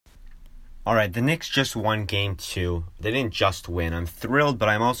All right, the Knicks just won Game 2. They didn't just win. I'm thrilled, but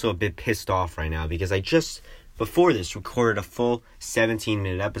I'm also a bit pissed off right now because I just, before this, recorded a full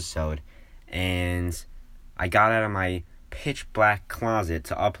 17-minute episode, and I got out of my pitch-black closet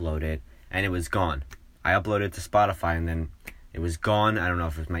to upload it, and it was gone. I uploaded it to Spotify, and then it was gone. I don't know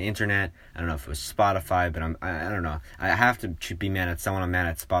if it was my internet. I don't know if it was Spotify, but I don't know. I have to be mad at someone. I'm mad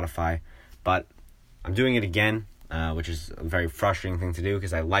at Spotify, but I'm doing it again. Which is a very frustrating thing to do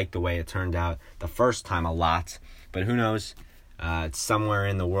because I like the way it turned out the first time a lot. But who knows? It's somewhere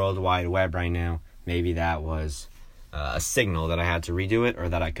in the World Wide Web right now. Maybe that was a signal that I had to redo it or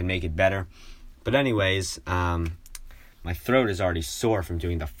that I could make it better. But anyways, my throat is already sore from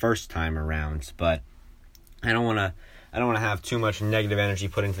doing the first time around. But I don't want to have too much negative energy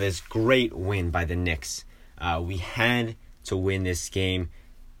put into this great win by the Knicks. We had to win this game.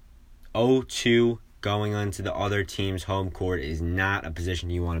 0-2. Going onto the other team's home court is not a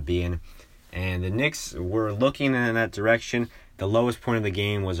position you want to be in. And the Knicks were looking in that direction. The lowest point of the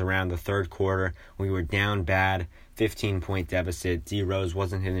game was around the third quarter. We were down bad, 15-point deficit. D. Rose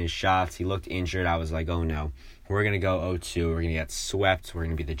wasn't hitting his shots. He looked injured. I was like, oh no, we're going to go 0-2. We're going to get swept. We're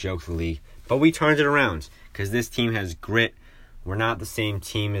going to be the joke of the league. But we turned it around because this team has grit. We're not the same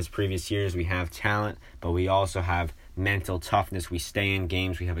team as previous years. We have talent, but we also have mental toughness. We stay in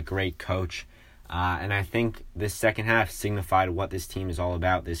games. We have a great coach. And I think this second half signified what this team is all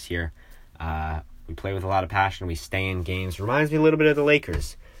about this year. We play with a lot of passion. We stay in games. Reminds me a little bit of the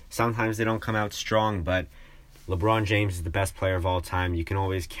Lakers. Sometimes they don't come out strong, but LeBron James is the best player of all time. You can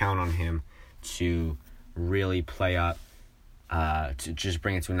always count on him to really play up, to just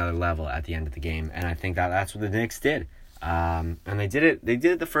bring it to another level at the end of the game. And I think that's what the Knicks did. And they did it. They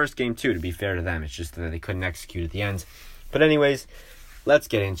did it the first game too, to be fair to them. It's just that they couldn't execute at the end. But anyways, let's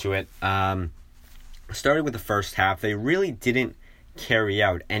get into it. Starting with the first half, they really didn't carry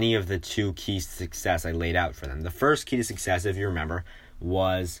out any of the two keys to success I laid out for them. The first key to success, if you remember,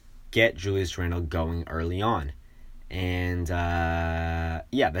 was get Julius Randle going early on. And, that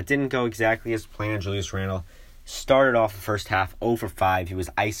didn't go exactly as planned. Julius Randle started off the first half 0 for 5. He was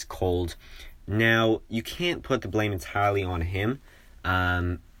ice cold. Now, you can't put the blame entirely on him.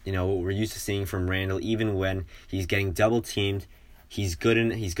 What we're used to seeing from Randle, even when he's getting double-teamed, He's good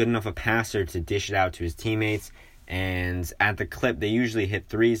enough a passer to dish it out to his teammates, and at the clip they usually hit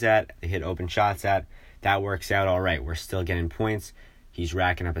threes at, they hit open shots at. That works out all right. We're still getting points. He's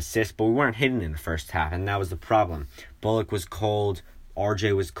racking up assists, but we weren't hitting in the first half, and that was the problem. Bullock was cold,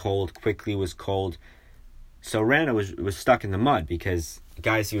 RJ was cold, Quickley was cold. So Randle was stuck in the mud because the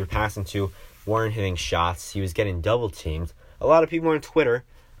guys he was passing to weren't hitting shots. He was getting double-teamed. A lot of people on Twitter,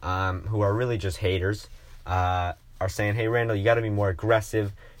 who are really just haters, are saying, hey, Randle, you got to be more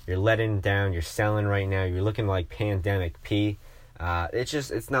aggressive. You're letting down. You're selling right now. You're looking like Pandemic P.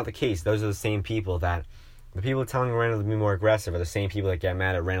 It's not the case. Those are the same people the people telling Randle to be more aggressive are the same people that get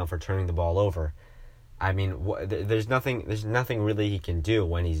mad at Randle for turning the ball over. I mean, there's nothing really he can do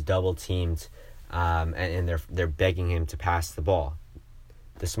when he's double teamed, and they're begging him to pass the ball.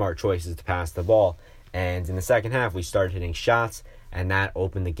 The smart choice is to pass the ball. And in the second half, we started hitting shots, and that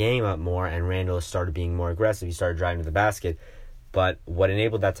opened the game up more, and Randle started being more aggressive. He started driving to the basket. But what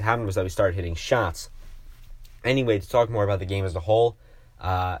enabled that to happen was that we started hitting shots. Anyway, to talk more about the game as a whole,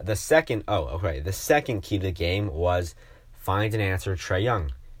 the second key to the game was find and answer Trae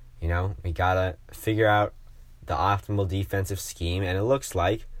Young. We got to figure out the optimal defensive scheme, and it looks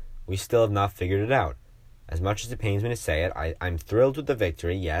like we still have not figured it out. As much as it pains me to say it, I'm thrilled with the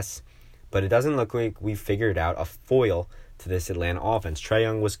victory, yes, but it doesn't look like we figured out a foil to this Atlanta offense. Trae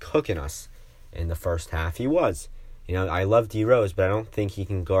Young was cooking us in the first half. He was. I love D. Rose, but I don't think he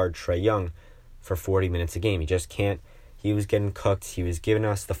can guard Trae Young for 40 minutes a game. He just can't. He was getting cooked. He was giving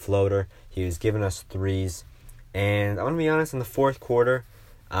us the floater. He was giving us threes. And I'm going to be honest, in the fourth quarter,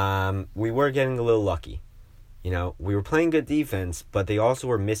 we were getting a little lucky. We were playing good defense, but they also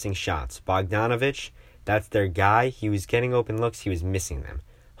were missing shots. Bogdanovich, that's their guy. He was getting open looks. He was missing them.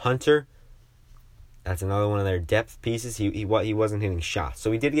 Hunter, that's another one of their depth pieces. He wasn't hitting shots.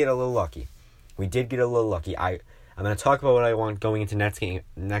 So we did get a little lucky. I'm going to talk about what I want going into next game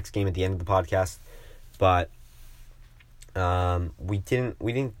at the end of the podcast. But we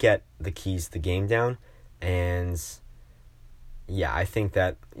didn't get the keys to the game down. And yeah, I think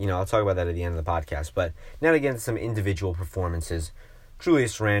that, I'll talk about that at the end of the podcast. But now to get into some individual performances.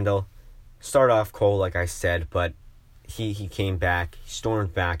 Julius Randle started off cold, like I said, but he came back. He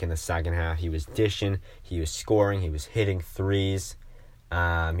stormed back in the second half. He was dishing. He was scoring. He was hitting threes. He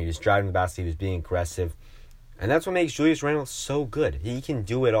was driving the basket. He was being aggressive. And that's what makes Julius Randle so good. He can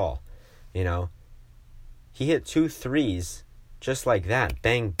do it all. He hit 2 threes just like that,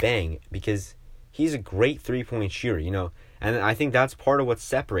 bang, bang, because he's a great three-point shooter, and I think that's part of what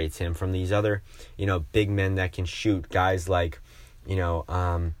separates him from these other, big men that can shoot, guys like,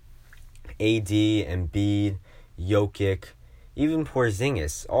 AD, Embiid, Jokic, even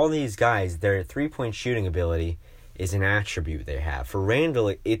Porzingis. All these guys, their three-point shooting ability is an attribute they have. For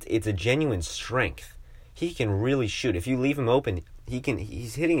Randle, it's a genuine strength. He can really shoot. If you leave him open,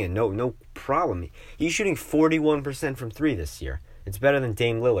 he's hitting it no problem. He's shooting 41% from three this year. It's better than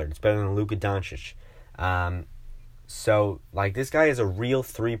Dame Lillard. It's better than Luka Doncic. So this guy is a real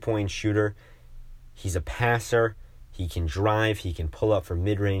three-point shooter. He's a passer. He can drive. He can pull up from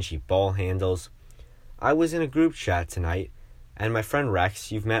mid-range. He ball handles. I was in a group chat tonight, and my friend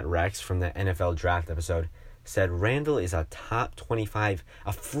Rex, you've met Rex from the NFL draft episode, said Randle is a top 25,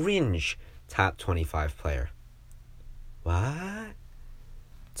 a fringe top 25 player. What?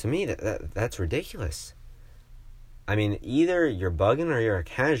 To me, that's ridiculous. I mean, either you're bugging or you're a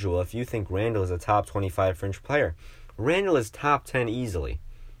casual if you think Randle is a top 25 fringe player. Randle is top 10 easily.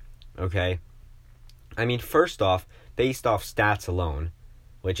 Okay? I mean, first off, based off stats alone,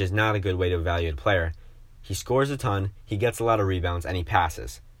 which is not a good way to evaluate a player, he scores a ton, he gets a lot of rebounds, and he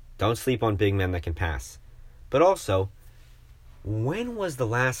passes. Don't sleep on big men that can pass. But also, when was the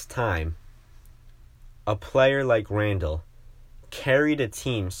last time a player like Randle carried a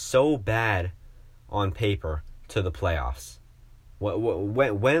team so bad on paper to the playoffs?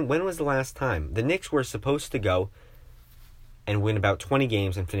 When was the last time? The Knicks were supposed to go and win about 20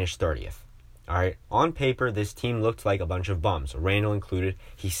 games and finish 30th. All right, on paper, this team looked like a bunch of bums, Randle included.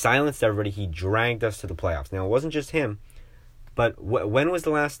 He silenced everybody. He dragged us to the playoffs. Now, it wasn't just him, but when was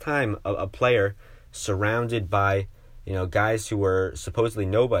the last time a player surrounded by, guys who were supposedly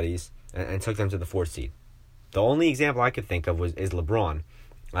nobodies and took them to the 4th seed? The only example I could think of is LeBron,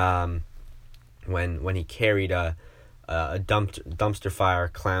 when he carried a dumpster fire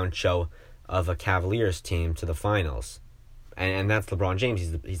clown show of a Cavaliers team to the finals. And that's LeBron James.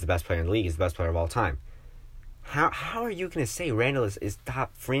 He's the best player in the league. He's the best player of all time. How are you going to say Randle is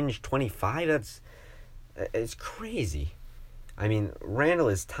top fringe 25? It's crazy. I mean, Randle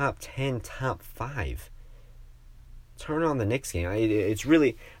is top 10, top 5. Turn on the Knicks game. It's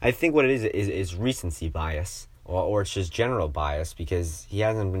really, I think what it is recency bias, or it's just general bias, because he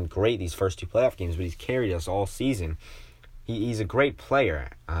hasn't been great these first 2 playoff games, but he's carried us all season. He's a great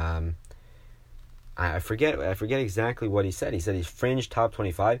player. I forget exactly what he said. He said he's fringe top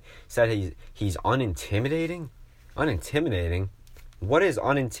 25. He said he's unintimidating. Unintimidating? What is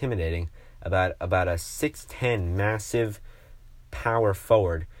unintimidating about a 6'10" massive power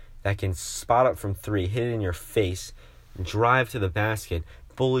forward that can spot up from 3, hit it in your face, drive to the basket,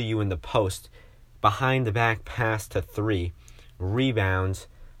 bully you in the post, behind the back pass to 3, rebound,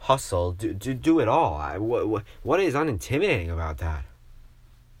 hustle, do it all? What is unintimidating about that?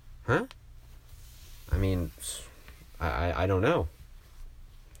 Huh? I mean, I don't know.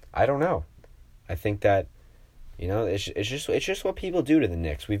 I don't know. I think that, it's just what people do to the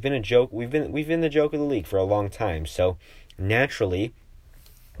Knicks. We've been a joke. We've been the joke of the league for a long time. So naturally,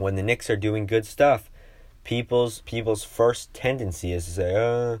 when the Knicks are doing good stuff, people's first tendency is to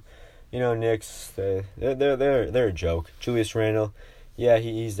say, Knicks, they're a joke. Julius Randle, yeah,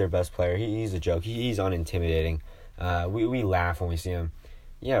 he's their best player. He's a joke. He's unintimidating. We laugh when we see him.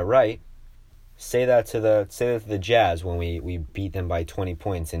 Yeah, right. Say that to the Jazz when we beat them by 20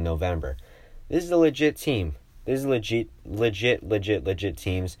 points in November. This is a legit team. This is legit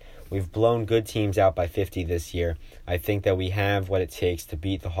teams. We've blown good teams out by 50 this year. I think that we have what it takes to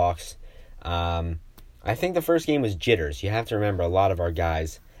beat the Hawks. I think the first game was jitters. You have to remember a lot of our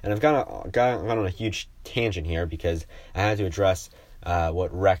guys. And I've gone on a huge tangent here because I had to address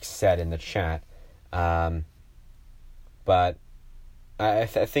what Rex said in the chat. But I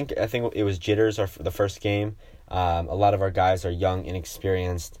think it was jitters the first game. A lot of our guys are young,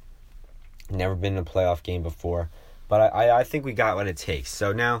 inexperienced, never been in a playoff game before. But I think we got what it takes.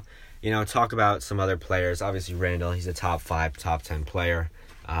 So now, talk about some other players. Obviously, Randle, he's a top 5, top 10 player.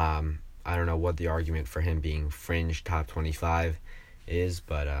 I don't know what the argument for him being fringe top 25 is,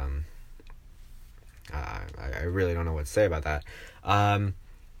 but I really don't know what to say about that.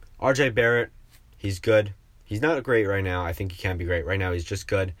 RJ Barrett, he's good. He's not great right now. I think he can be great. Right now, he's just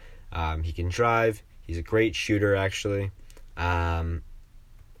good. He can drive. He's a great shooter, actually.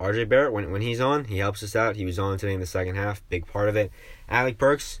 RJ Barrett, when he's on, he helps us out. He was on today in the second half. Big part of it. Alec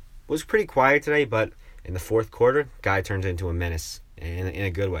Burks was pretty quiet today, but in the fourth quarter, guy turns into a menace in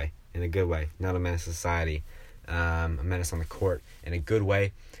a good way. In a good way. Not a menace to society. A menace on the court in a good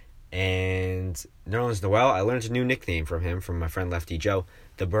way. And Nerlens Noel, I learned a new nickname from him, from my friend Lefty Joe.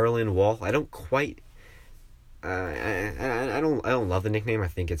 The Berlin Wall. I don't quite I don't love the nickname. I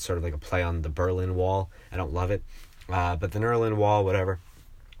think it's sort of like a play on the Berlin Wall. I don't love it. But the Nerlin Wall, whatever.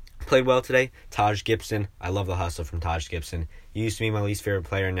 Played well today. Taj Gibson. I love the hustle from Taj Gibson. He used to be my least favorite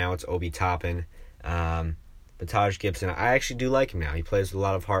player. Now it's Obi Toppin. But Taj Gibson, I actually do like him now. He plays with a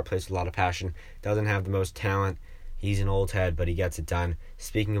lot of heart, plays with a lot of passion. Doesn't have the most talent. He's an old head, but he gets it done.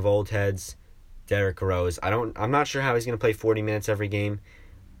 Speaking of old heads, Derrick Rose. I'm not sure how he's going to play 40 minutes every game,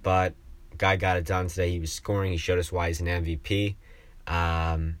 but guy got it done today. He was scoring. He showed us why he's an MVP.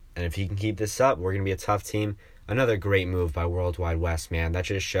 And if he can keep this up, we're going to be a tough team. Another great move by Worldwide West, man. That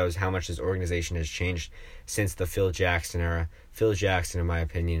just shows how much this organization has changed since the Phil Jackson era. Phil Jackson, in my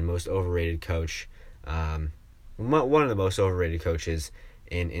opinion, most overrated coach. One of the most overrated coaches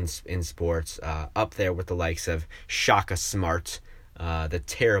in sports. Up there with the likes of Shaka Smart, the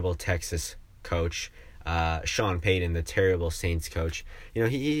terrible Texas coach. Sean Payton, the terrible Saints coach.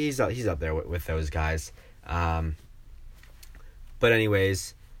 He's up there with those guys. But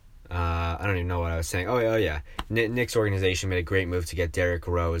anyways, I don't even know what I was saying. Oh yeah. Nick's organization made a great move to get Derrick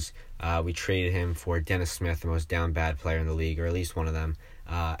Rose. We traded him for Dennis Smith, the most down bad player in the league, or at least one of them,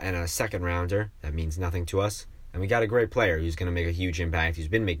 and a second rounder. That means nothing to us. And we got a great player who's going to make a huge impact. He's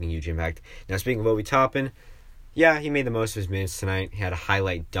been making a huge impact. Now, speaking of Obi Toppin, yeah, he made the most of his minutes tonight. He had a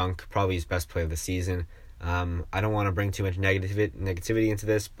highlight dunk, probably his best play of the season. I don't want to bring too much negativity into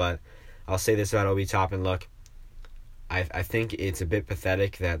this, but I'll say this about Obi Toppin. Look, I think it's a bit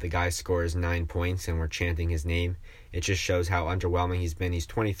pathetic that the guy scores 9 points and we're chanting his name. It just shows how underwhelming he's been. He's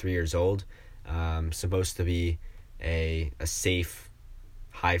 23 years old, supposed to be a safe,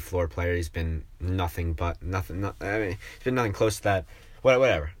 high floor player. He's been nothing. He's been nothing close to that.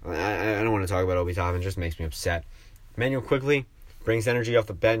 Whatever. I don't want to talk about Obi Toppin. It just makes me upset. Manuel quickly brings energy off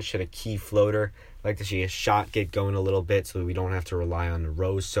the bench, hit a key floater. I'd like to see his shot get going a little bit so that we don't have to rely on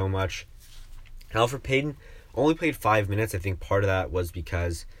Rose so much. Elfrid Payton only played 5 minutes. I think part of that was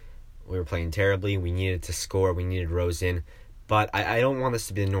because we were playing terribly. We needed to score. We needed Rose in. But I don't want this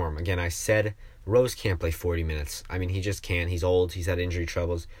to be the norm. Again, I said Rose can't play 40 minutes. I mean, he just can't. He's old. He's had injury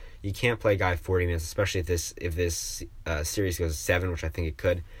troubles. You can't play a guy 40 minutes, especially if this series goes 7, which I think it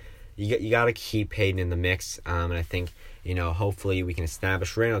could. You got to keep Payton in the mix. And I think, hopefully we can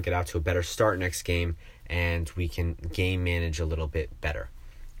establish Randall, get out to a better start next game, and we can game manage a little bit better.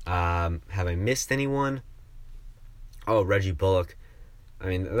 Have I missed anyone? Oh, Reggie Bullock. I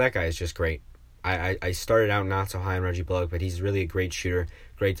mean, that guy is just great. I started out not so high on Reggie Bullock, but he's really a great shooter,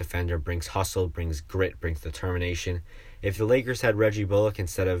 great defender, brings hustle, brings grit, brings determination. If the Lakers had Reggie Bullock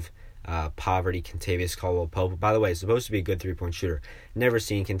instead of poverty Kentavious Caldwell-Pope, by the way, supposed to be a good three-point shooter. Never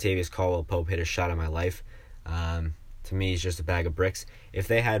seen Kentavious Caldwell-Pope hit a shot in my life. To me, he's just a bag of bricks. If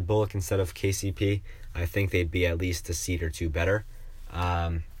they had Bullock instead of KCP, I think they'd be at least a seed or two better.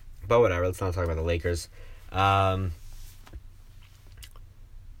 But whatever, let's not talk about the Lakers.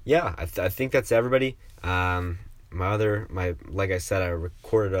 Yeah, I think that's everybody. Like I said, I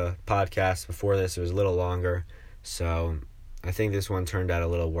recorded a podcast before this. It was a little longer, so I think this one turned out a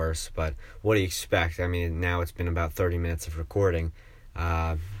little worse. But what do you expect? I mean, now it's been about 30 minutes of recording,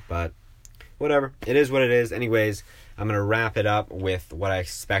 but whatever. It is what it is. Anyways, I'm gonna wrap it up with what I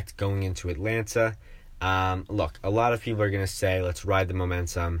expect going into Atlanta. Look, a lot of people are gonna say, let's ride the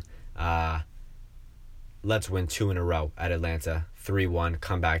momentum. Let's win 2 in a row at Atlanta. 3-1,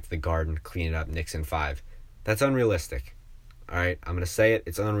 come back to the Garden, clean it up, Knicks in 5. That's unrealistic. All right, I'm going to say it.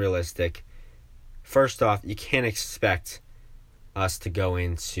 It's unrealistic. First off, you can't expect us to go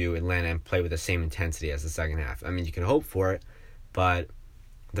into Atlanta and play with the same intensity as the second half. I mean, you can hope for it, but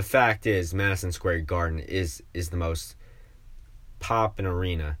the fact is Madison Square Garden is the most poppin'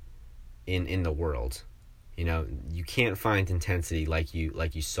 arena in the world. You can't find intensity like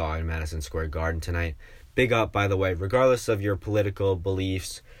you saw in Madison Square Garden tonight. Big up, by the way, regardless of your political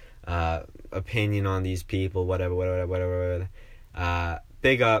beliefs, opinion on these people, whatever.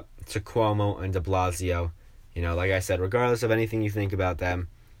 Big up to Cuomo and de Blasio. Like I said, regardless of anything you think about them,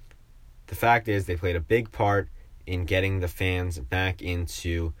 the fact is they played a big part in getting the fans back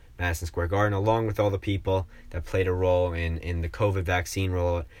into Madison Square Garden, along with all the people that played a role in the COVID vaccine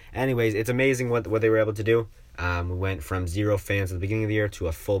rollout. Anyways, it's amazing what they were able to do. We went from 0 fans at the beginning of the year to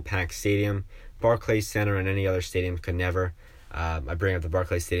a full-packed stadium. Barclays Center and any other stadium could never. I bring up the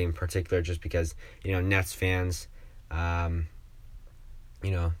Barclays Stadium in particular just because, Nets fans, they're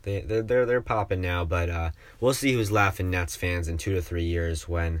popping now, but we'll see who's laughing Nets fans in 2 to 3 years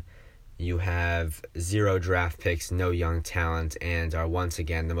when you have 0 draft picks, no young talent, and are once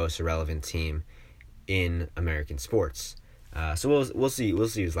again the most irrelevant team in American sports. So we'll see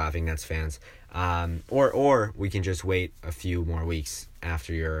who's laughing Nets fans. Or we can just wait a few more weeks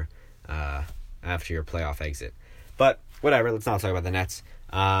after your after your playoff exit. But whatever, let's not talk about the Nets.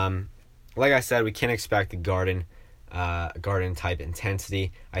 Like I said, we can't expect the Garden type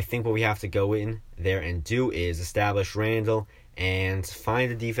intensity. I think what we have to go in there and do is establish Randall and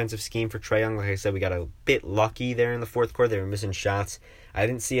find a defensive scheme for Trae Young. Like I said, we got a bit lucky there in the fourth quarter. They were missing shots. I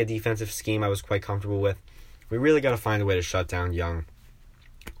didn't see a defensive scheme I was quite comfortable with. We really got to find a way to shut down Young.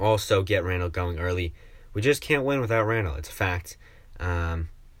 Also, get Randall going early. We just can't win without Randall. It's a fact. I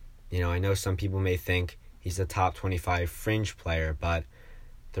know some people may think he's a top 25 fringe player, but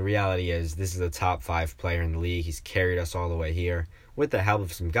the reality is this is a top 5 player in the league. He's carried us all the way here with the help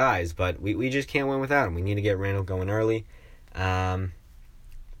of some guys, but we just can't win without him. We need to get Randall going early.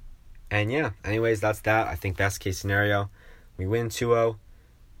 Anyways, that's that. I think best case scenario, we win 2-0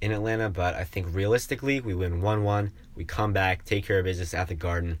 in Atlanta, but I think realistically, we win 1-1. We come back, take care of business at the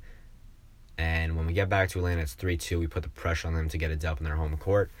Garden, and when we get back to Atlanta, it's 3-2. We put the pressure on them to get a dub in their home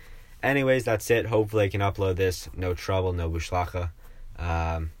court. Anyways, that's it. Hopefully I can upload this. No trouble, no bushlaka.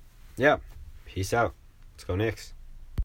 Peace out. Let's go Knicks.